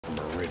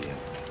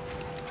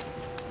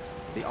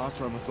The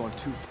Osram have gone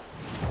too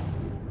far.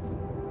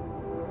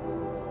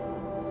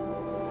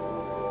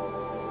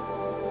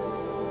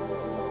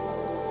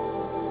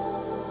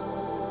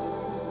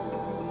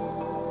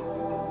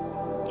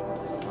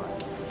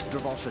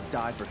 Dervahl should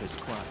die for his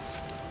crimes.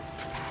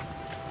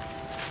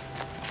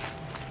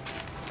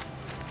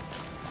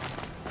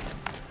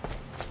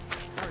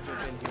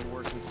 Carja been here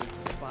working since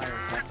the Spire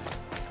Massacre.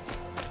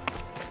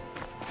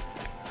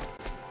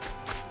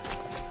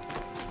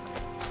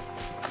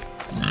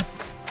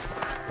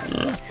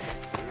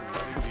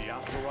 The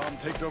Osram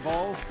take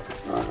Dervahl?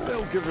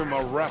 They'll give him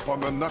a rap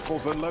on the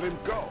knuckles and let him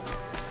go.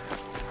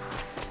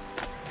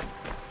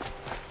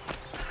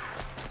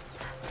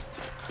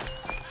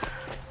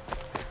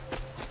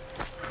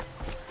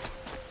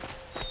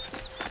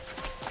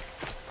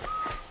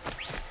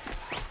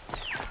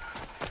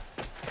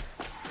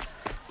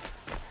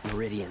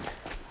 Meridian.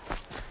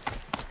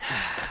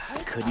 I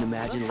couldn't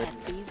imagine Look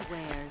at these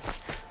wares.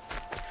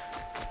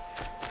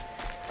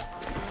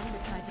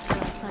 Tried to kill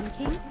our Sun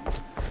King?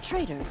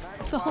 Traitors,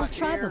 the whole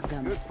tribe of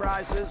them. Good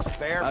prices,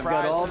 fair I've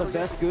prices. got all the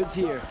best goods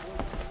here.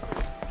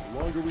 The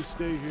longer we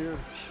stay here,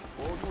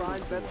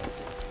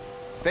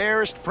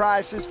 Fairest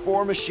prices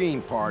for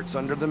machine parts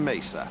under the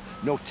mesa.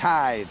 No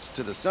tithes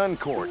to the Sun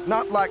Court.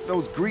 Not like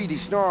those greedy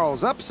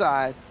snarls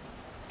upside.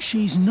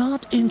 She's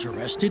not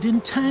interested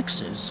in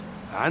taxes.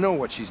 I know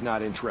what she's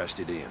not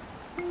interested in.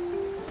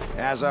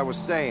 As I was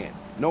saying,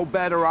 no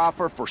better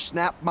offer for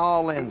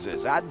snap-maw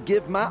lenses. I'd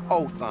give my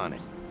oath on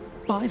it.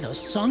 By the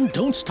sun,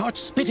 don't start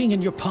spitting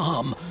in your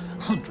palm.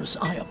 Huntress,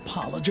 I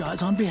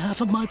apologize on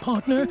behalf of my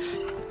partner.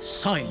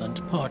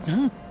 Silent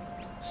partner.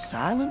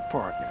 Silent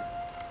partner.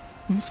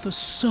 If the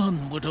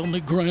sun would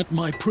only grant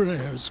my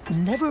prayers.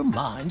 Never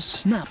mind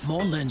snap-maw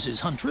lenses,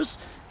 Huntress.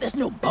 There's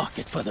no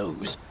market for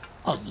those.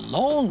 A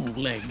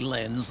long-leg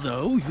lens,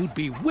 though, you'd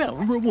be well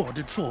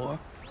rewarded for.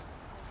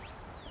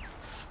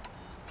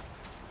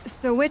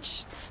 So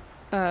which,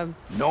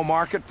 No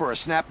market for a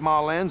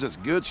snap-maw lens is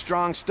good,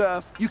 strong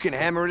stuff. You can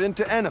hammer it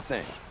into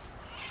anything.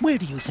 Where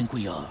do you think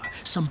we are?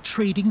 Some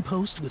trading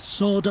post with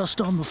sawdust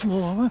on the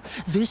floor?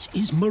 This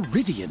is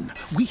Meridian.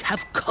 We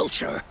have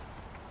culture.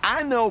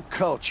 I know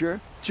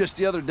culture. Just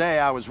the other day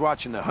I was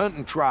watching the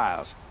hunting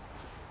trials.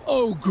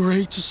 Oh,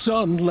 great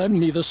sun, lend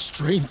me the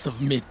strength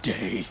of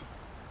midday.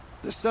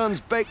 The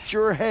sun's baked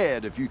your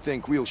head if you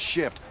think we'll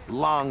shift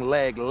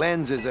long-leg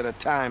lenses at a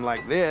time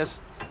like this.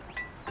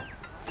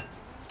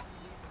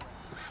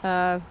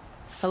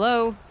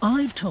 hello?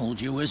 I've told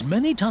you as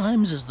many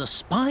times as the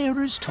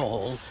spire is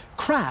tall,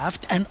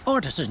 craft and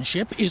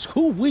artisanship is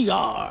who we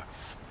are.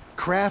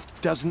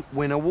 Craft doesn't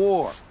win a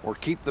war or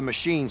keep the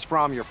machines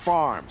from your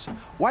farms.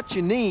 What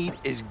you need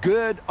is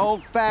good,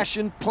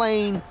 old-fashioned,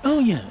 plain... Oh,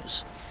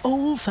 yes.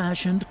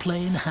 Old-fashioned,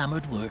 plain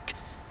hammered work.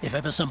 If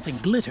ever something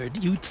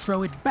glittered, you'd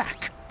throw it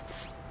back.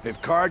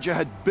 If Carja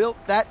had built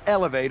that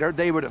elevator,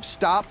 they would have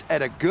stopped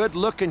at a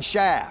good-looking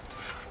shaft.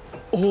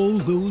 All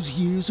those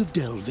years of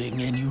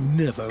delving, and you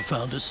never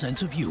found a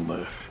sense of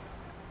humor.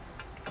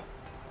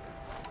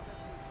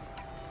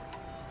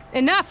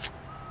 Enough!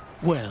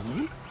 Well?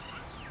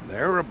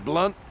 They're a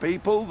blunt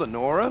people, the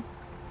Nora.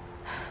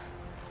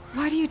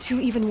 Why do you two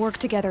even work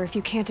together if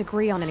you can't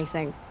agree on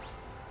anything?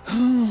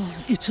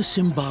 It's a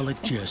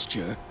symbolic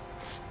gesture.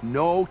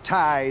 No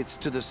tithes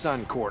to the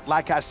Sun Court,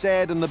 like I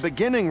said in the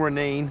beginning,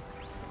 Renine.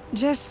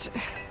 Just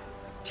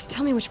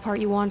tell me which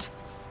part you want.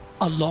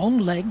 A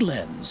long-leg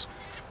lens.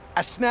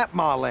 A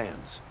snap-maw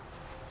lens.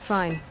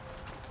 Fine.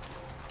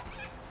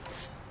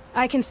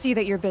 I can see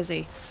that you're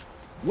busy.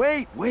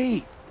 Wait.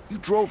 You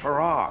drove her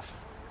off.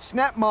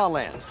 Snap-maw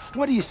lens.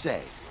 What do you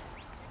say?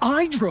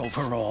 I drove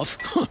her off.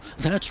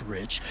 That's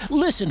rich.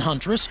 Listen,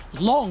 Huntress.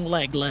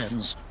 Long-leg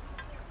lens.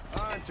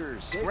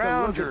 Hunters, Take a look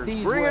at scroungers,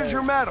 these bring us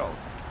your wares. medal.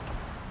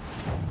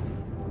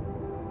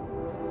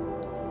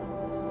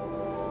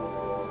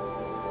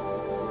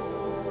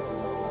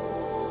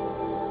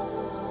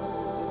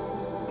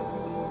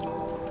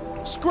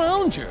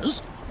 Scroungers?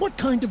 What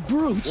kind of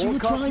brutes are you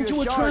trying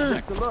to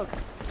attract?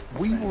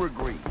 We were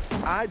agreed.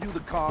 I do the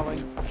calling,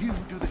 you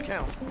do the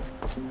counting.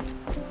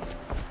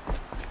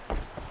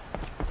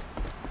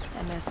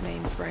 MS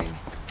mainspring.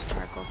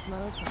 Charcoal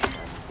smoke.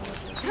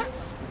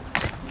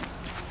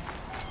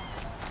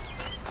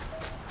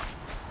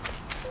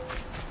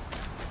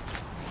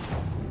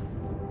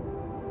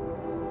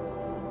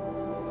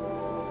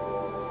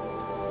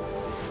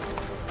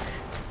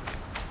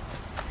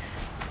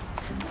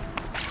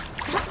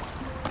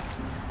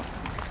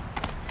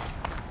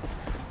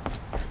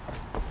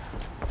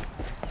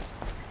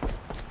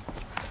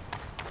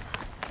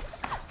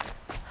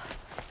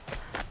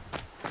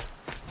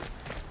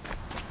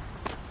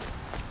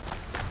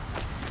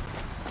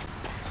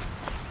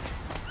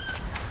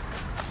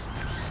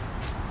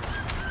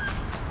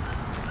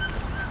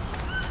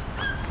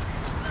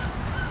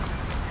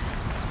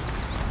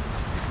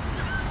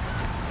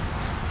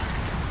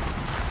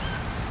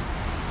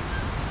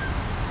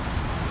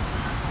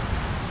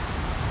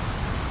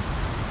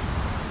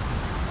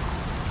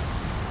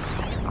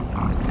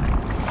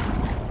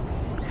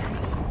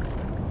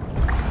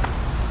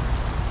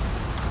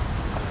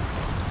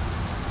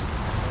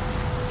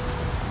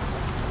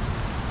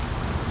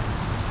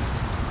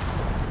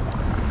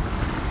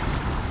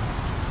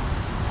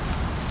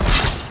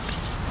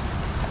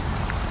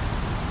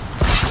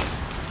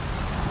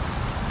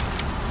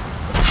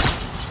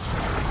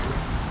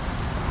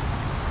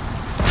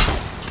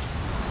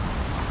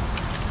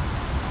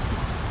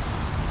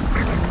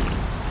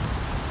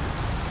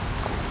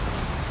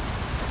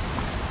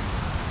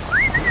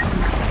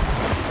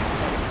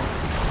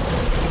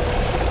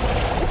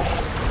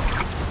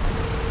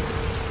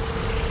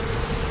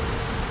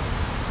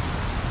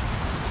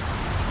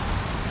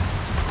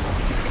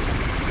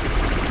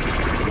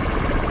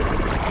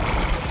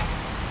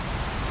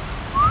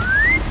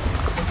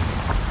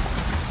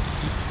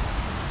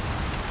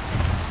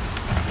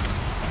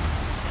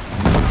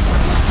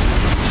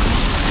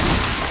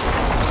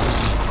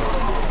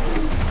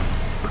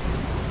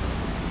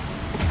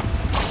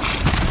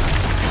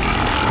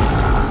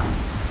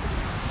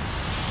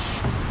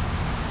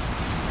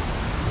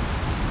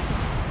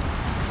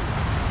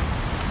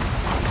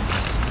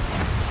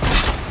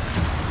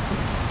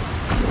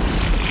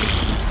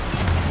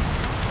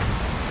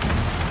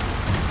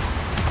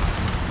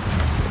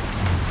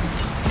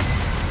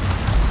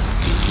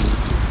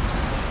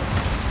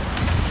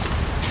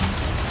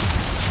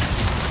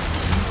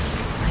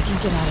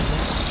 get out of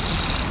this.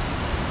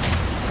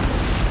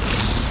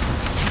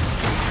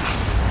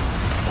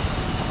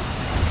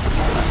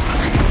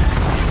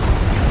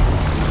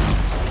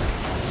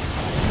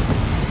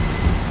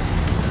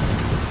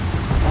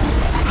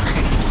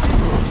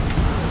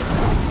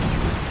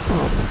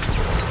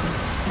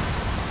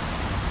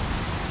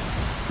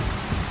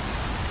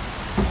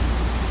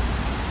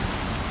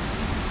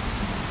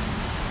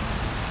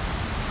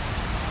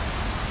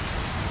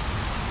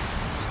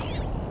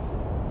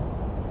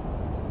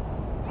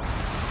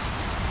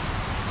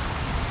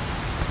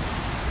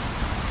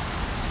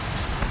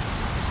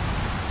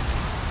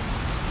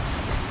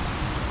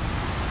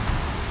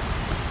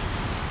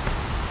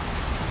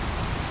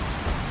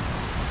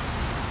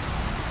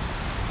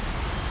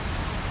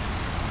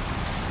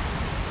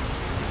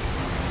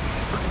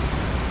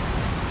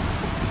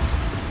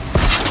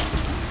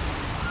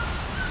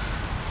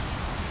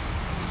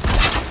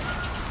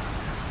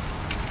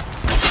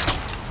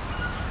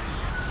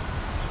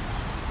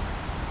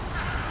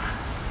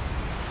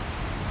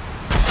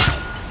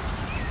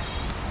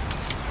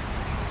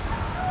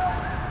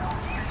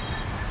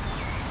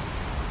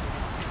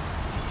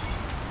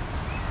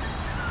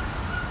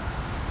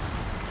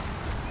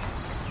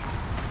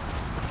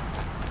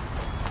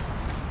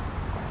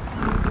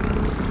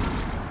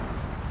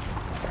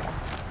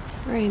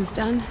 Rain's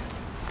done.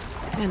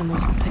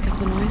 Animals will pick up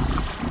the noise.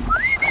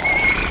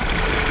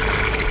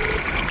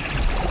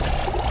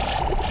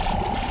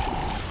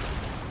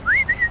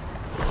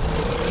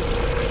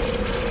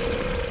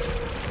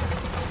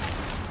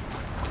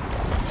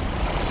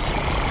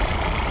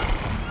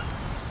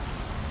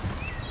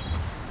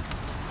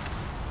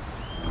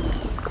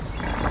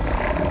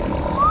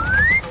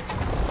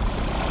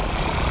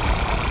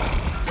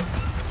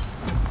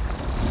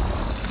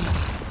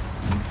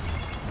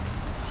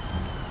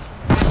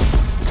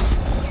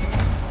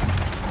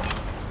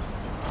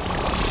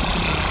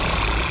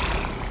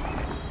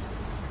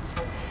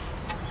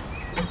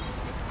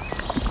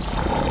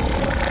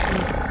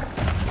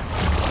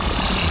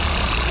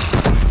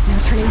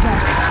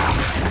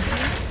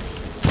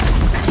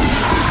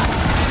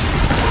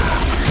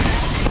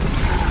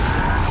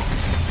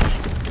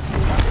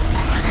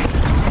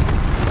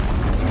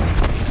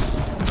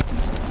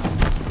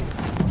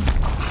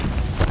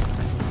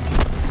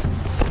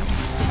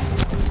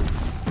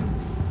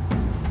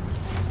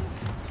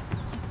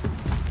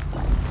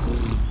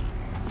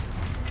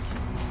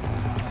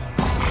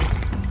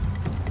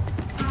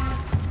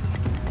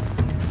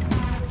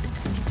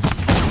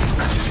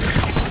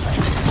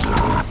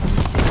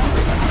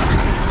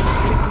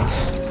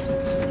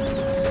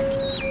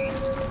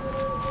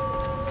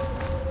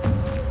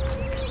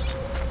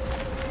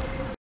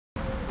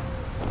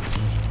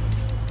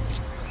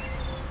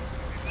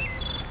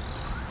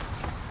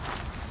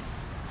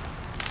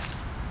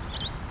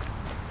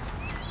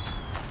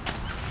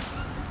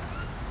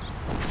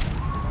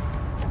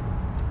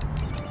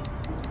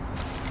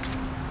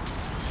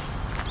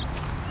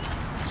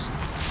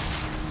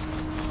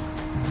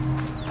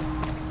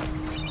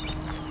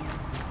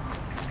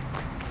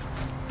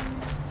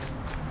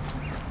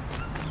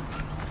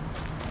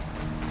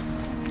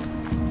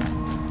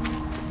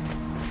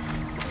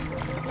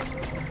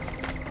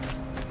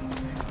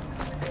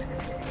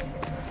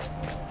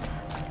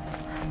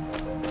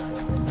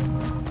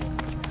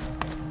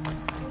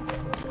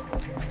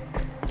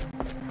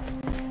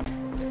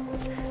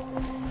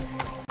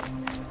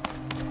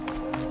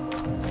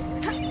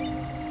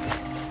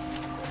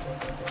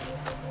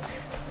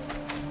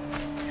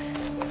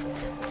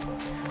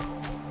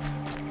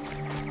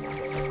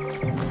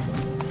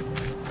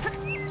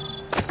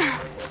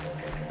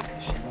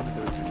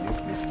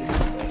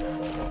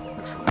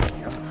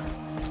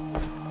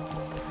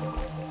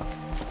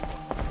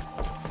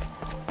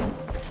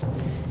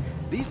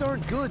 These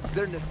aren't goods,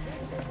 they're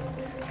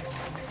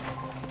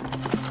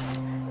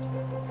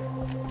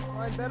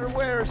find better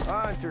wares.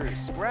 Hunters,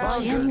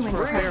 Genuine scroungers,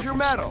 where's your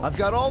metal? I've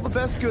got all the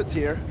best goods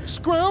here.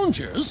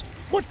 Scroungers?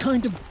 What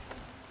kind of...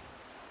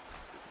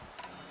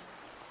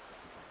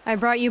 I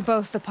brought you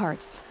both the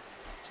parts.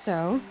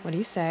 So, what do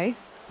you say?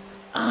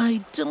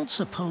 I don't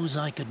suppose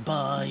I could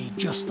buy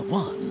just the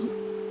one.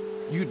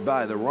 You'd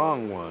buy the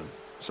wrong one.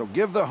 So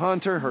give the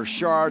hunter her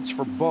shards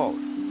for both.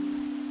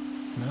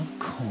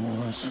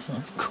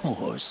 Of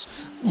course.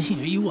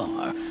 Here you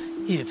are.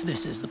 If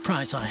this is the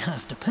price I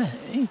have to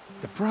pay.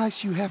 The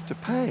price you have to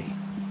pay?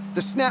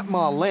 The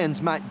snap-maw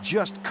lens might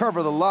just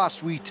cover the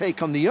loss we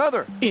take on the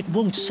other. It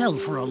won't sell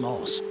for a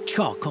loss,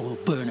 charcoal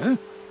burner.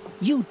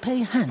 You'd pay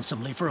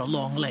handsomely for a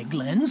long leg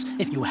lens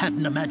if you had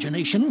an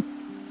imagination.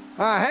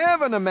 I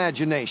have an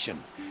imagination.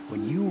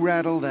 When you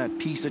rattle that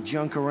piece of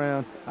junk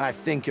around, I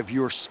think of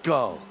your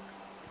skull.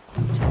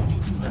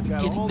 From the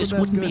beginning, this best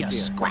wouldn't be a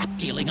goods here.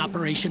 scrap-dealing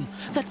operation,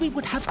 that we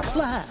would have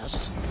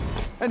class.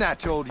 And I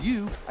told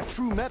you, a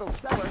true metal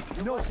seller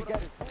knows to get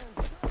his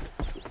hands.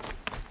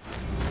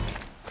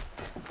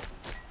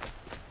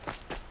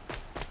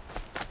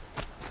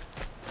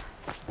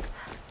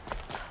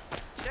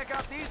 Check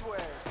out these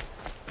wares.